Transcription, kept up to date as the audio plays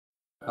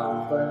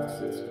Complex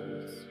systems.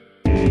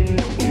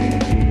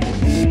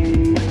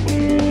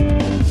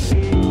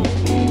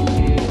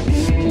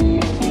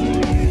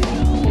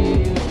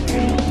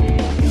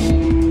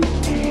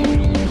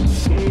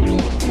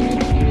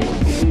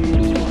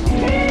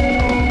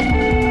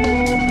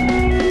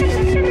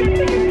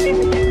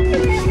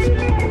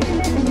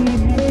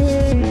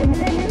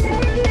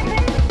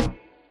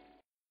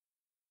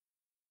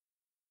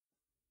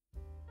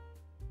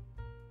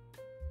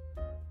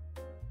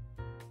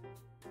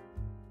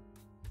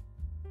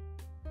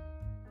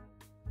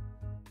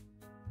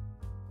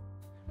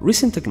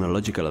 Recent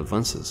technological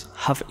advances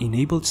have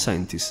enabled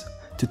scientists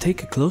to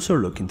take a closer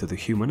look into the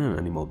human and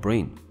animal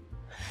brain.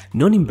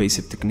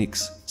 Non-invasive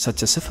techniques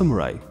such as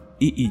fMRI,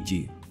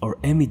 EEG, or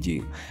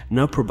MEG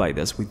now provide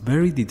us with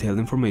very detailed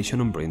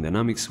information on brain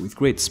dynamics with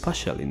great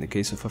spatial in the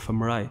case of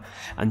fMRI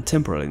and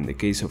temporal in the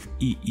case of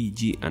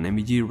EEG and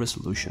MEG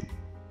resolution.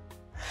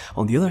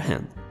 On the other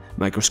hand,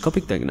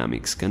 microscopic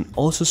dynamics can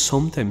also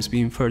sometimes be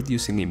inferred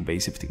using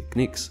invasive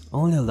techniques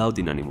only allowed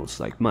in animals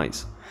like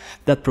mice,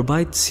 that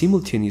provide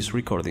simultaneous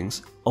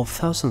recordings of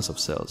thousands of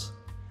cells.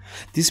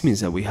 This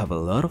means that we have a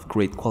lot of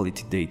great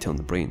quality data on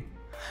the brain.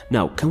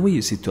 Now, can we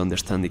use it to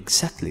understand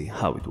exactly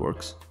how it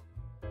works?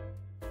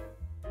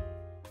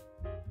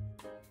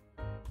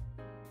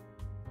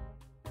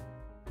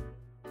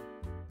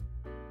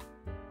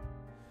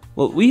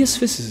 Well, we as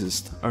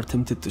physicists are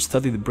tempted to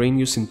study the brain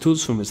using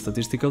tools from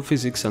statistical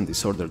physics and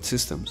disordered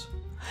systems.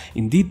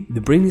 Indeed,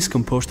 the brain is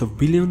composed of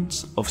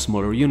billions of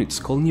smaller units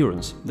called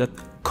neurons that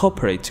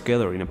cooperate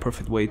together in a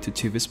perfect way to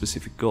achieve a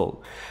specific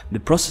goal, the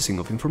processing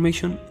of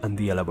information and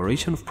the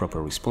elaboration of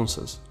proper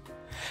responses.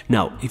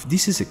 Now, if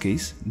this is the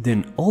case,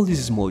 then all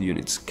these small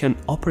units can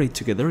operate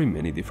together in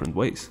many different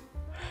ways.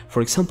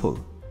 For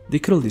example, they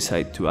could all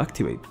decide to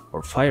activate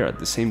or fire at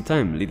the same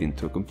time, leading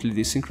to a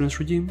completely synchronous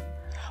regime,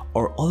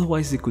 or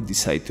otherwise they could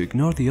decide to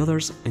ignore the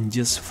others and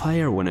just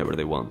fire whenever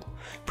they want,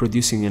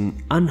 producing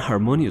an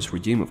unharmonious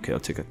regime of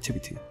chaotic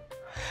activity.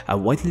 A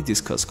widely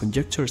discussed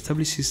conjecture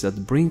establishes that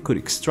the brain could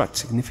extract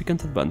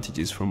significant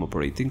advantages from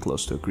operating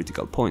close to a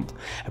critical point,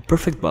 a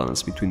perfect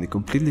balance between the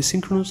completely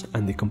synchronous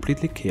and the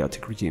completely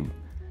chaotic regime,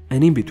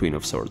 an in-between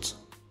of sorts.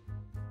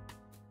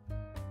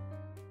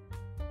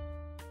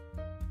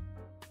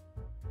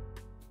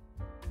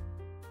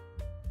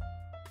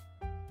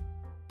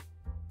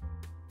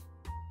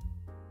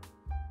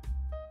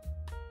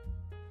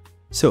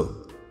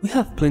 So, we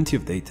have plenty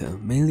of data,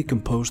 mainly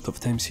composed of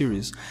time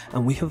series,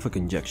 and we have a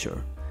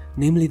conjecture,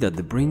 namely that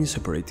the brain is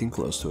operating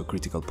close to a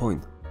critical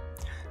point.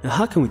 Now,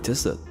 how can we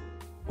test that?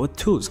 What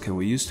tools can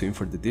we use to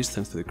infer the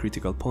distance to the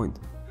critical point?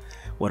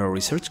 What our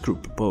research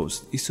group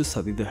proposed is to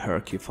study the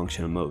hierarchy of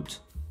functional modes.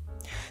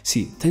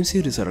 See, time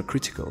series that are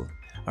critical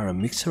are a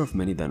mixture of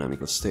many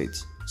dynamical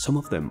states, some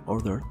of them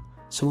ordered,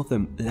 some of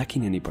them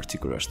lacking any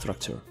particular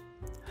structure.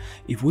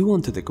 If we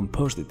want to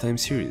decompose the time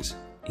series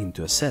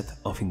into a set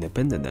of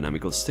independent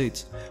dynamical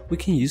states, we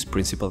can use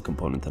principal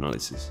component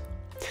analysis.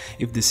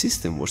 If the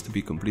system was to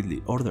be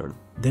completely ordered,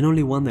 then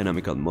only one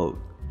dynamical mode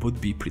would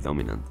be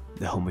predominant,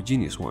 the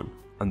homogeneous one,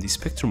 and the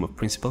spectrum of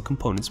principal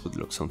components would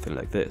look something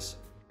like this.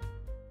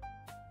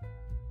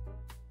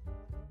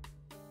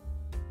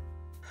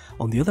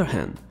 On the other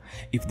hand,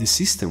 if the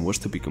system was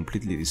to be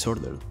completely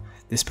disordered,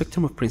 the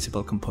spectrum of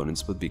principal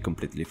components would be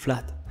completely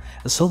flat,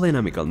 as all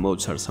dynamical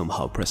modes are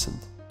somehow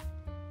present.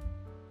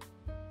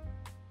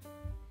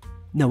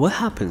 Now, what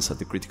happens at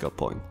the critical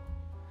point?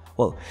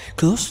 Well,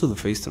 close to the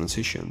phase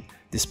transition,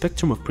 the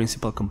spectrum of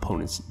principal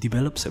components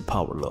develops a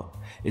power law,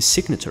 a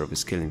signature of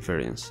scale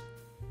invariance.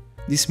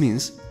 This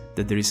means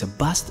that there is a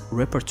vast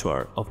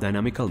repertoire of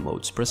dynamical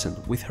modes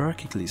present with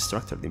hierarchically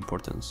structured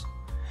importance.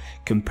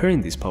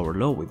 Comparing this power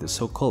law with the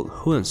so-called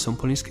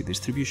Huang-Sompolinsky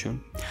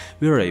distribution,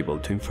 we are able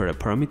to infer a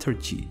parameter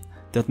g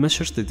that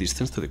measures the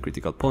distance to the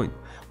critical point,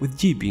 with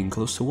g being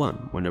close to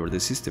 1 whenever the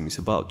system is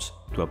about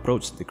to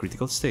approach the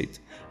critical state,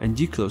 and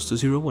g close to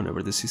 0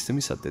 whenever the system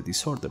is at the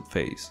disordered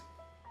phase.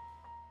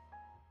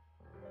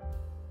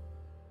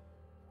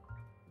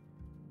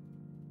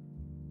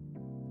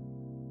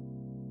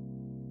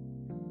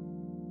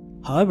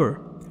 However,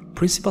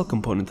 principal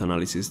component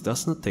analysis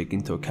does not take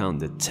into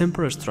account the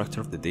temporal structure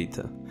of the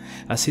data,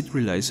 as it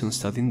relies on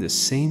studying the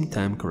same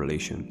time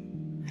correlation.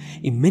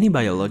 In many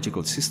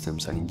biological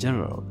systems and in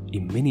general,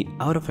 in many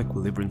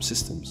out-of-equilibrium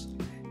systems,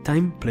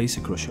 time plays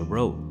a crucial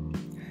role.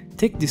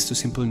 Take these two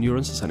simple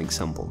neurons as an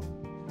example.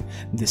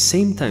 The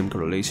same time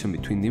correlation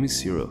between them is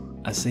zero,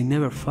 as they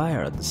never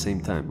fire at the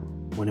same time.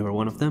 Whenever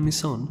one of them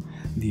is on,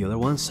 the other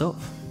one's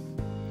off.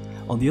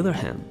 On the other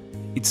hand,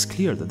 it's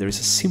clear that there is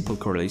a simple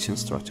correlation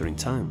structure in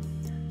time,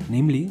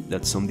 namely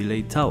that some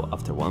delay tau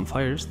after one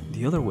fires,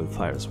 the other will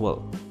fire as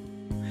well.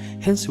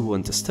 Hence, we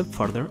went a step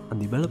further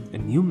and developed a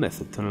new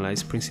method to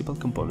analyze principal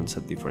components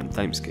at different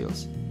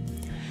timescales.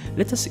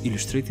 Let us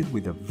illustrate it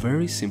with a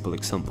very simple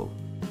example.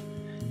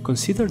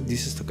 Consider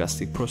this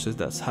stochastic process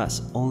that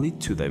has only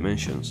two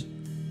dimensions.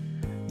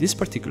 This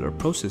particular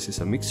process is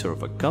a mixture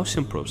of a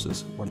Gaussian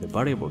process, where the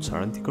variables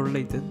are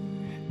anticorrelated,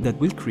 that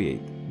will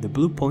create the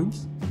blue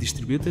points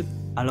distributed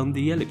along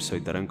the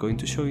ellipsoid that I'm going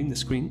to show you in the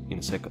screen in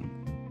a second.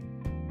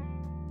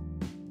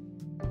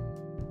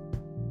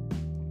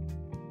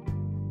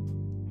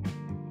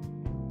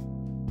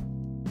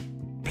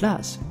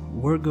 Plus,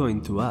 we're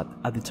going to add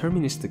a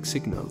deterministic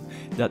signal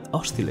that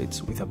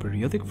oscillates with a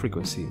periodic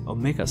frequency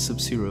omega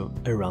sub-zero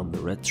around the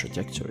red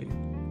trajectory.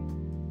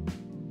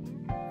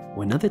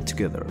 When added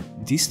together,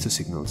 these two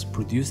signals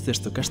produce the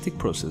stochastic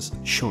process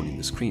shown in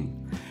the screen,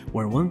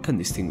 where one can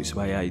distinguish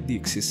by eye the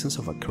existence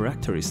of a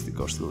characteristic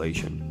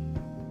oscillation.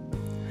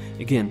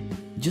 Again,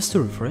 just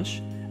to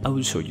refresh, I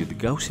will show you the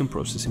Gaussian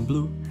process in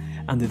blue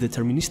and the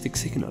deterministic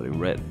signal in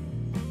red.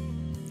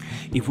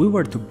 If we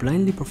were to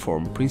blindly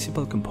perform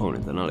principal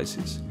component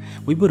analysis,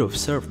 we would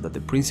observe that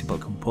the principal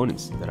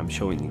components that I'm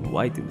showing in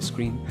white in the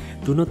screen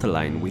do not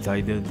align with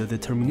either the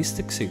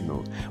deterministic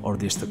signal or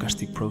the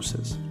stochastic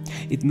process.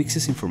 It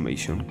mixes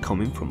information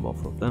coming from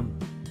both of them.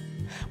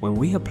 When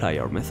we apply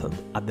our method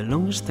at the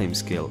longest time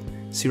scale,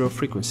 zero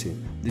frequency,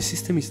 the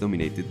system is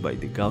dominated by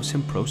the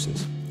Gaussian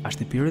process, as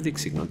the periodic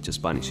signal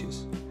just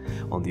vanishes.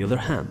 On the other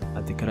hand,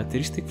 at the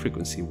characteristic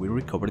frequency we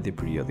recover the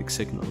periodic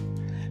signal.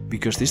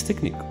 Because this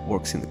technique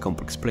works in the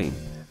complex plane,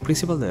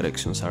 principal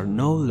directions are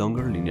no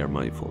longer linear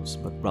manifolds,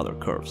 but rather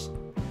curves.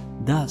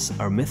 Thus,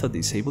 our method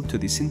is able to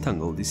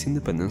disentangle these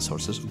independent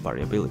sources of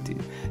variability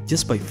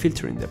just by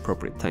filtering the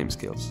appropriate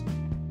timescales.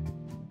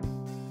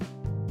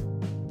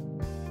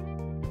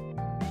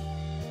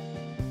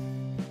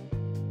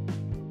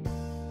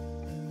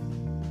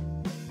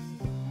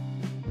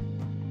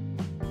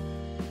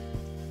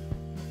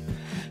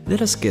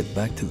 Let us get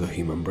back to the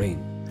human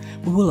brain.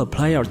 We will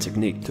apply our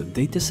technique to a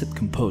dataset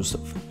composed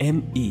of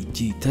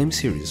MEG time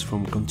series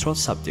from control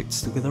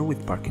subjects together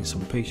with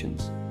Parkinson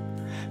patients.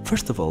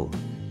 First of all,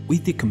 we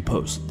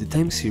decompose the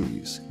time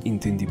series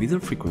into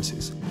individual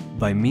frequencies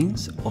by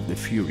means of the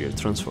Fourier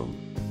transform.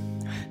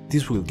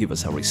 This will give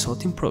us a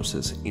resulting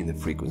process in the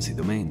frequency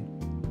domain.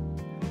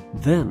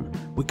 Then,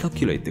 we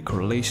calculate the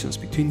correlations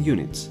between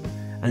units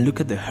and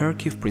look at the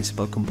hierarchy of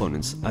principal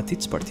components at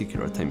each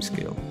particular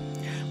timescale.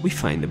 We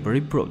find a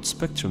very broad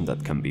spectrum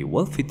that can be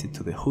well fitted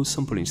to the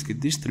Houth-Sampolinsky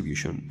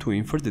distribution to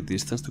infer the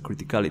distance to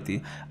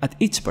criticality at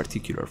each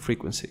particular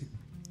frequency.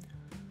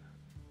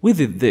 We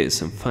did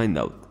this and find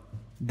out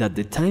that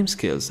the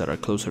timescales that are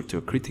closer to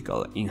a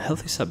critical in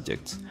healthy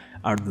subjects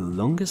are the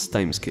longest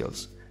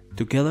timescales,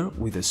 together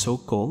with the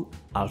so-called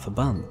alpha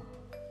band,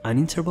 an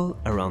interval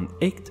around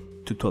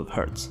 8 to 12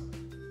 Hz.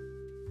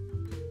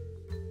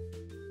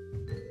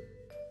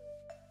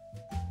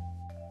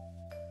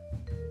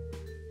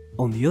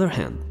 On the other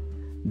hand,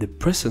 the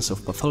presence of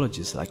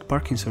pathologies like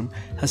Parkinson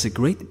has a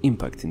great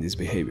impact in this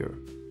behavior.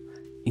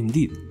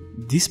 Indeed,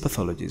 these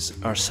pathologies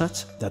are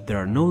such that there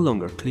are no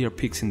longer clear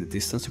peaks in the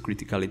distance to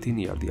criticality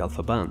near the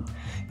alpha band.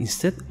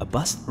 Instead, a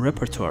vast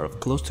repertoire of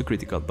close to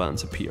critical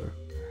bands appear.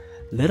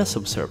 Let us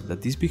observe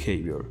that this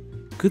behavior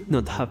could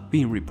not have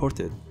been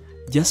reported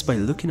just by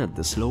looking at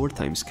the slower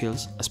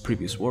timescales as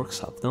previous works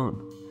have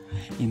done.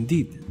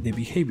 Indeed, the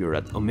behavior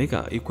at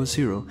omega equals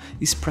 0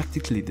 is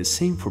practically the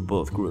same for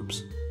both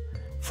groups.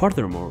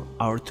 Furthermore,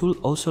 our tool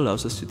also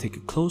allows us to take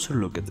a closer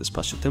look at the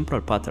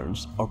spatio-temporal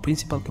patterns or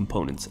principal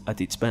components at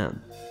each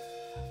band.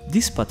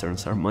 These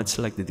patterns are much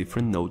like the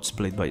different notes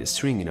played by a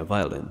string in a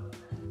violin.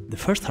 The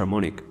first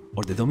harmonic,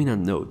 or the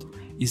dominant note,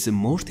 is the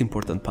most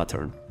important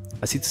pattern,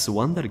 as it is the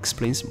one that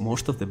explains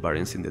most of the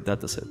variance in the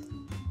dataset.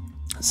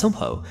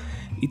 Somehow,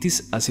 it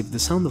is as if the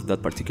sound of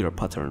that particular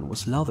pattern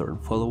was louder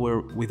and follower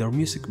with our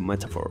music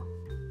metaphor.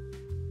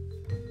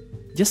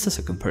 Just as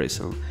a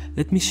comparison,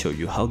 let me show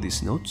you how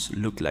these notes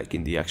look like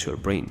in the actual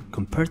brain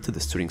compared to the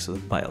strings of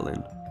the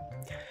violin.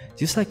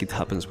 Just like it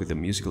happens with the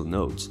musical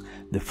notes,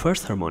 the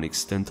first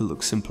harmonics tend to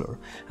look simpler,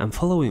 and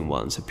following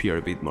ones appear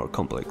a bit more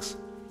complex.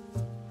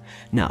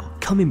 Now,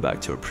 coming back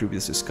to our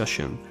previous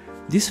discussion,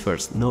 this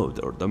first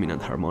note or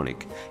dominant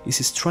harmonic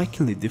is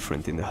strikingly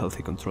different in the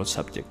healthy control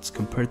subjects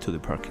compared to the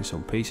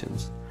Parkinson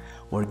patients,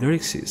 where there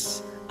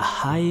exists a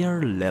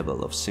higher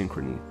level of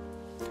synchrony.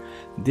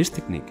 This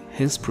technique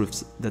hence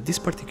proves that this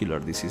particular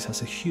disease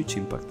has a huge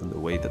impact on the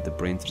way that the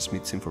brain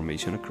transmits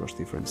information across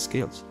different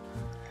scales.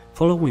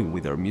 Following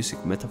with our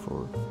music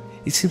metaphor,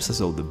 it seems as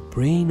though the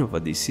brain of a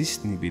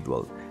diseased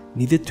individual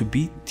needed to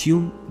be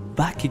tuned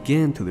back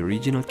again to the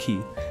original key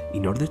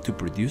in order to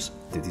produce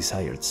the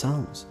desired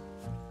sounds.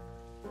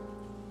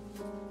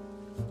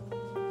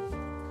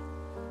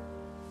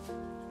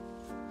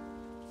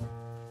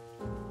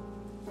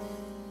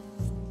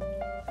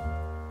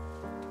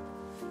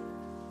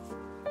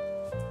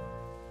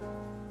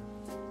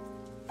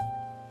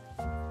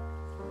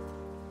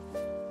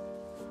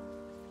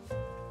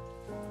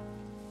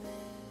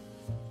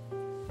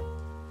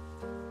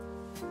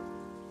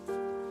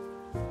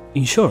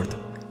 In short,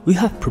 we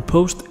have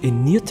proposed a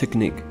new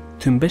technique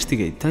to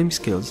investigate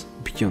timescales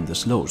beyond the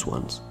slowest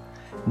ones,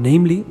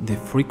 namely the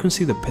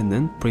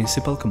frequency-dependent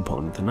principal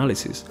component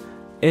analysis,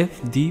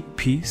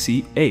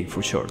 FDPCA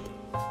for short.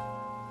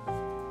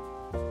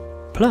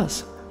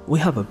 Plus, we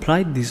have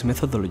applied this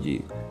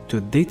methodology to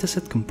a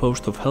dataset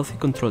composed of healthy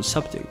control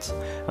subjects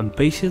and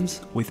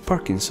patients with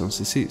Parkinson's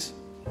disease.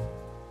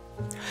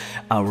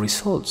 Our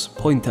results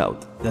point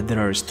out that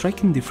there are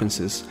striking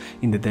differences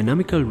in the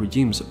dynamical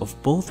regimes of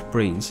both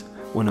brains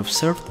when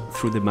observed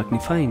through the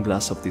magnifying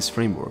glass of this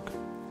framework,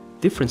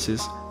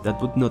 differences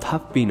that would not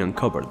have been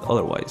uncovered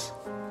otherwise.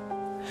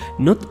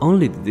 Not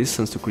only the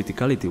distance to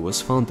criticality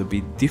was found to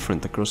be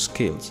different across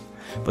scales,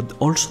 but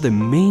also the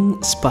main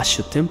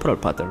spatio-temporal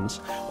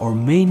patterns or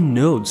main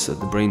nodes that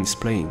the brain is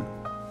playing.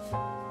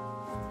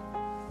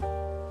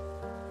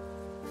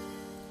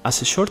 As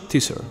a short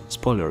teaser,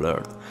 spoiler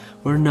alert,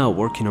 we're now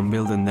working on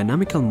building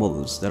dynamical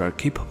models that are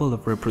capable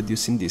of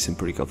reproducing these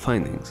empirical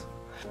findings.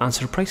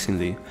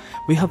 Unsurprisingly,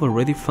 we have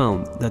already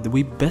found that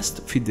we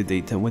best fit the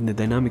data when the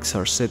dynamics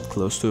are set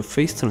close to a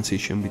phase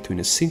transition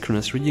between a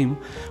synchronous regime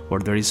where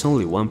there is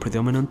only one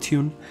predominant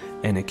tune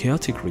and a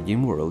chaotic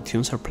regime where all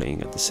tunes are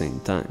playing at the same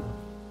time.